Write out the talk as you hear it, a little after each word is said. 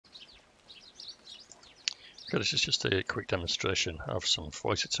Okay, this is just a quick demonstration of some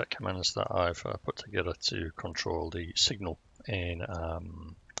voice attack commands that I've put together to control the signal in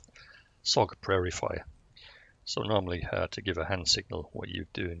SOG Prairie Fire. So normally to give a hand signal, what you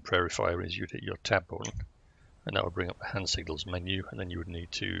do in Prairie Fire is you'd hit your tab button and that would bring up the hand signals menu, and then you would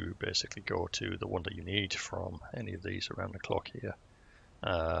need to basically go to the one that you need from any of these around the clock here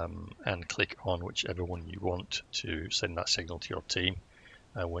and click on whichever one you want to send that signal to your team.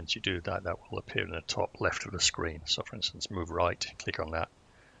 And once you do that, that will appear in the top left of the screen. So for instance, move right, click on that,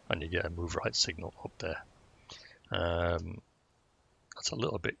 and you get a move right signal up there. That's a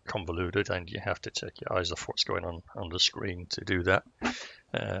little bit convoluted, and you have to take your eyes off what's going on the screen to do that.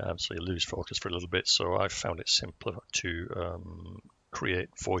 So you lose focus for a little bit. So I've found it simpler to create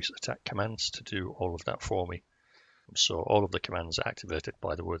voice attack commands to do all of that for me. So all of the commands are activated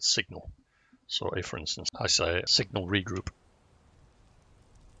by the word signal. So if, for instance, I say signal regroup,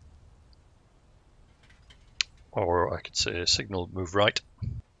 or I could say signal move right,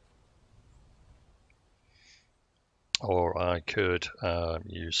 or I could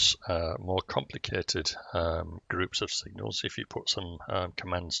use more complicated groups of signals if you put some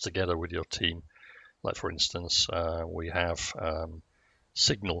commands together with your team. Like for instance, we have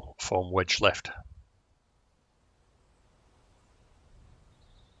signal form wedge left.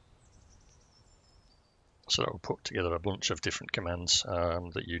 So that will put together a bunch of different commands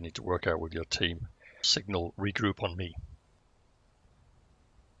that you need to work out with your team. Signal regroup on me.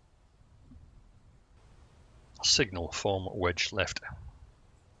 Signal form wedge left.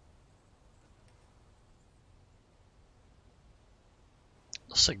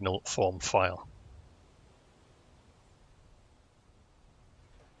 Signal form file.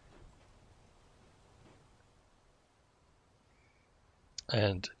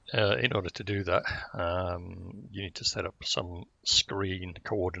 And in order to do that, you need to set up some screen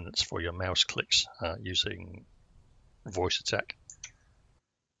coordinates for your mouse clicks using voice attack,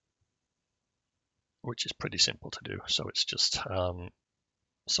 which is pretty simple to do. So it's just a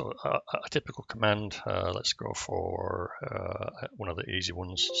typical command. Let's go for one of the easy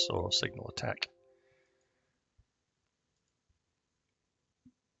ones. So signal attack.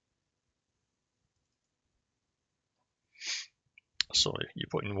 So you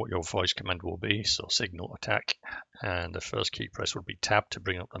put in what your voice command will be, so signal attack, and the first key press would be tab to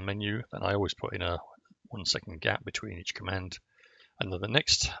bring up the menu. Then I always put in a 1 second gap between each command. And then the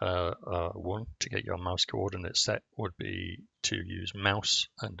next one to get your mouse coordinates set would be to use mouse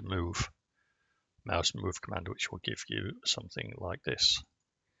and move. Mouse move command, which will give you something like this.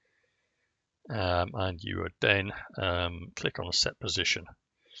 And you would then click on the set position.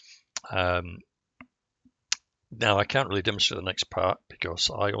 Now I can't really demonstrate the next part because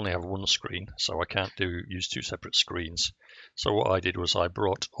I only have one screen, so I can't use two separate screens. So what I did was I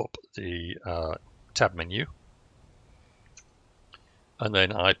brought up the tab menu, and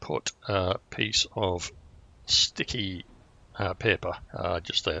then I put a piece of sticky paper,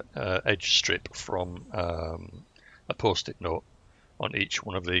 just an edge strip from a post-it note on each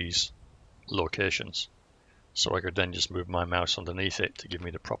one of these locations. So I could then just move my mouse underneath it to give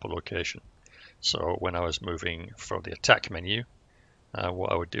me the proper location. So when I was moving for the attack menu,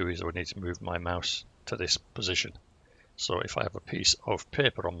 what I would do is I would need to move my mouse to this position. So if I have a piece of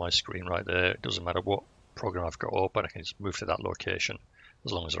paper on my screen right there, it doesn't matter what program I've got open, I can just move to that location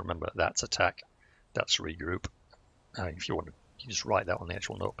as long as I remember that's attack, that's regroup. If you want to, you just write that on the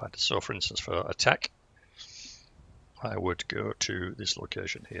actual notepad. So for instance, for attack, I would go to this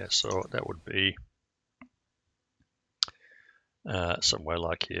location here. So that would be somewhere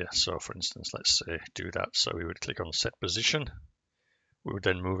like here. So for instance, let's say do that. So we would click on set position. We would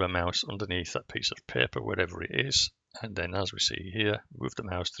then move our mouse underneath that piece of paper, whatever it is. And then as we see here, move the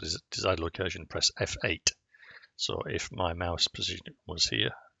mouse to the desired location, press F8. So if my mouse position was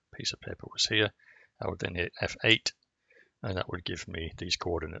here, piece of paper was here, I would then hit F8, and that would give me these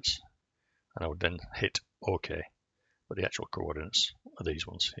coordinates. And I would then hit OK. But the actual coordinates are these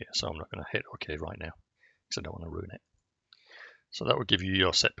ones here. So I'm not going to hit OK right now because I don't want to ruin it. So that would give you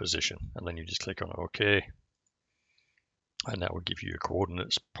your set position, and then you just click on OK, and that would give you your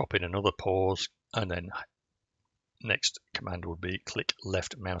coordinates. Pop in another pause, and then next command would be click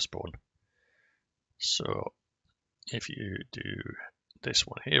left mouse button. So if you do this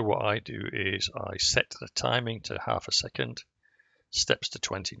one here, what I do is I set the timing to ½ a second, steps to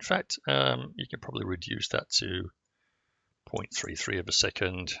 20. In fact, you can probably reduce that to 0.33 of a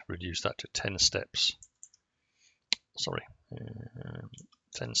second, reduce that to 10 steps. Sorry,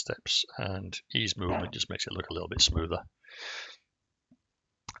 10 steps, and ease movement just makes it look a little bit smoother.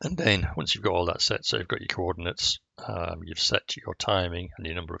 And then once you've got all that set, so you've got your coordinates, you've set your timing and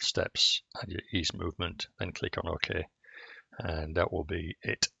your number of steps and your ease movement, then click on OK, and that will be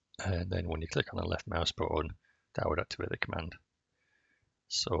it. And then when you click on the left mouse button, that would activate the command.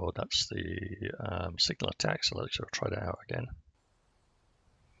 So that's the signal attack. So let's try that out again.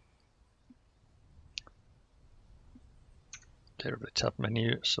 Get rid of the tab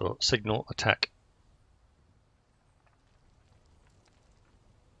menu. So signal attack.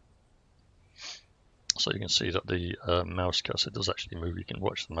 So you can see that the mouse cursor does actually move. You can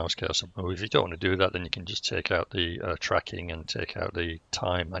watch the mouse cursor move. If you don't want to do that, then you can just take out the tracking and take out the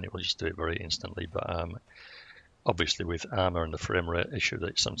time, and it will just do it very instantly. But obviously with Arma and the frame rate issue that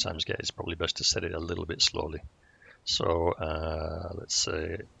you sometimes get, it's probably best to set it a little bit slowly. So let's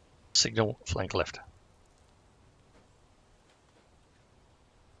say signal flank left.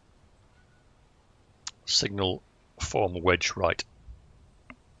 Signal form wedge right.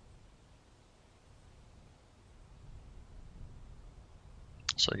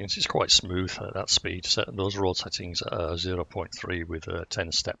 So you can see it's quite smooth at that speed. Set those road settings at 0.3 with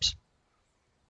 10 steps.